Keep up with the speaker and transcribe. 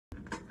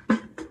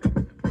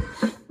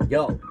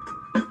Yo,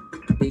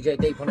 DJ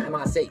Deep on the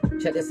MIC,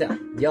 check this out.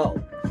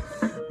 Yo,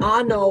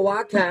 I know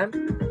I can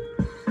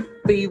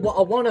be what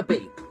I wanna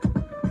be.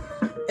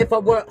 If I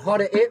work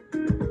hard at it,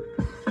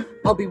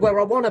 I'll be where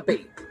I wanna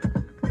be.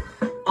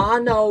 I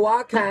know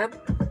I can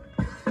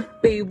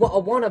be what I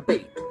wanna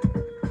be.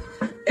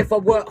 If I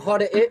work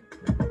hard at it,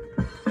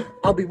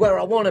 I'll be where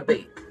I wanna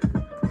be.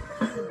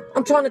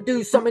 I'm trying to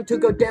do something to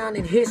go down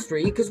in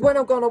history, cause when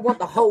I'm gonna want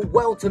the whole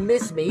world to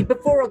miss me.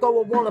 Before I go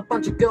I want a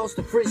bunch of girls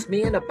to frisk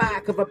me in the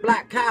back of a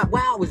black cab.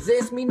 Wow, is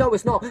this me? No,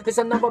 it's not. It's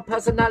another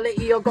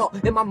personality I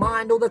got in my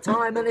mind all the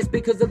time. And it's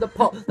because of the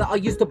pot that I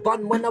used to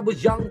bun when I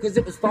was young, cause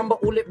it was fun,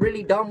 but all it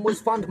really done was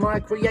fund my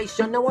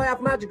creation. Now I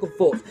have magical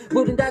thoughts,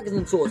 wielding daggers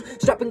and swords,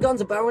 strapping guns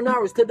and bow and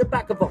arrows to the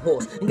back of a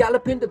horse, and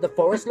gallop into the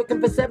forest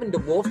looking for 7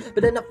 dwarfs.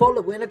 But then I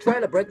follow in a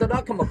trailer bread that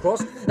I come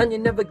across, and you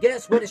never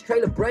guess where this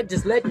trailer bread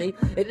just led me.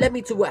 It led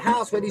me to a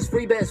house where these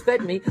 3 bears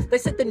fed me. They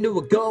said they knew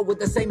a girl with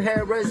the same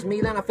hair as me.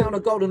 Then I found a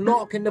golden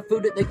lock in the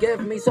food that they gave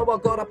me. So I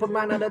got up and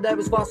ran out of there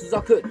as fast as I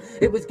could.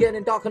 It was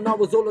getting dark and I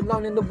was all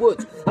alone in the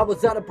woods. I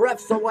was out of breath,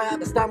 so I had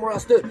to stand where I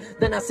stood.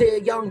 Then I see a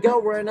young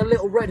girl wearing a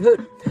little red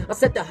hood. I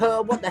said to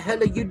her, what the hell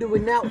are you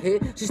doing out here?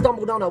 She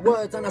stumbled on her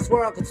words and I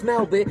swear I could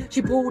smell beer.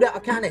 She pulled out a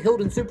can of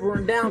Hilton Super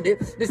and downed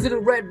it. This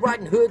little Red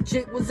Riding Hood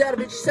chick was out of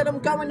it. She said, I'm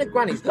going to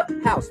Granny's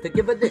house to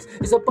give her this.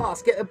 It's a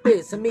basket of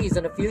beers, some ease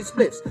and a few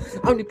spliffs.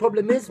 Only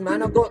problem is,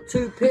 man, I got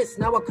too pissed.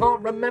 Now I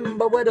can't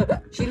remember where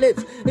she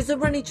lives. Is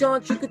there any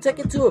chance you could take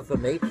a tour for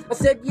me? I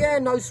said, yeah,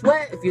 no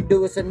sweat if you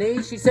do us a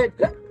knee. She said,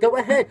 go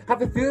ahead,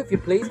 have a few if you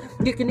please.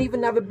 You can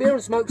even have a beer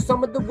and smoke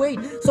some of the weed.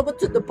 So I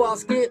took the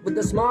basket with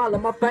a smile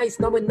on my face,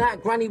 knowing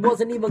that Granny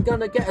wasn't even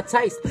gonna get a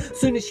taste.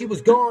 Soon as she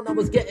was gone, I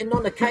was getting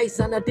on the case,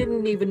 and I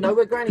didn't even know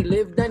where Granny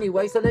lived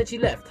anyway. So then she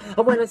left.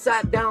 I went and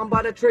sat down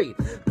by the tree,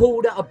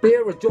 pulled out a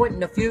beer, a joint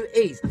and a few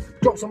E's.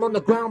 Dropped some on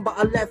the ground, but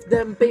I left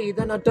them be.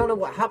 Then I don't know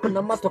what happened,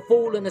 I must have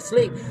fallen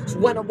asleep. So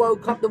when I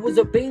woke up, there was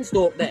a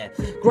beanstalk there.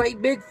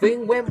 Great big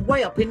thing went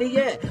way up in the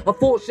air. I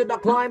thought, should I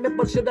climb it,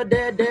 but should I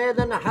dare?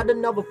 Then I had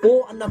another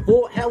thought, and I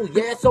thought, hell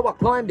yeah, so I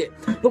climbed it.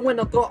 But when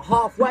I got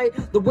halfway,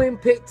 the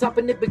wind picked up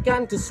and it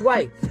began to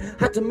sway.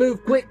 Had to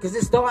move quick, cause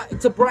it started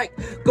to break.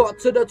 Got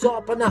to the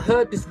top and I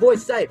heard this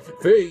voice say,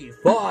 Fee,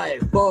 fi,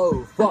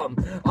 fo, fum.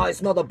 I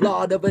smell the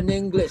blood of an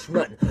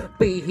Englishman.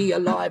 Be he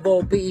alive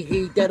or be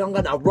he dead, I'm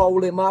gonna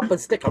roll him up and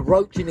stick a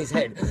roach in his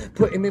head.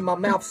 Put him in my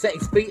mouth, set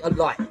his feet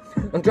alight,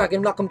 and drag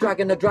him like I'm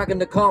dragging a dragon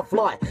that can't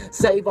fly.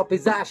 Save up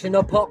his ash in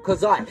a pot,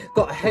 cause I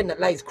got a hen that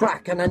lays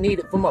crack and I need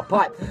it for my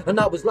pipe. And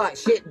I was like,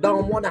 shit,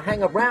 don't wanna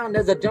hang around.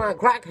 There's a giant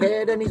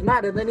crackhead and he's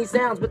madder than he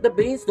sounds. But the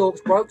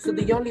beanstalk's broke, so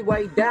the only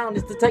way down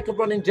is to take a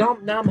running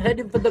jump. Now I'm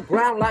heading for the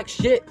ground like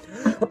shit.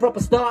 I proper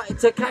started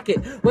to cack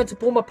it. Went to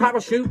pull my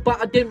parachute,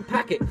 but I didn't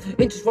pack it.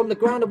 Inches from the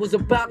ground, I was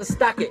about to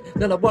stack it.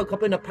 Then I woke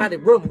up in a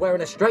padded room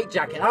wearing a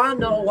straitjacket. I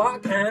know I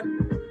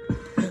can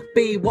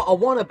be what I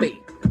wanna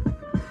be.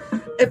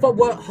 If I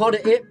work hard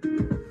at it,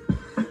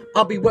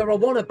 I'll be where I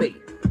wanna be.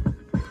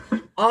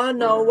 I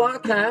know I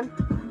can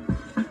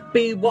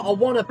be what I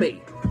wanna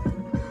be.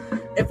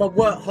 If I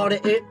work hard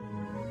at it,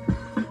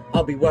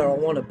 I'll be where I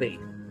wanna be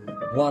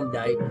one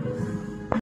day.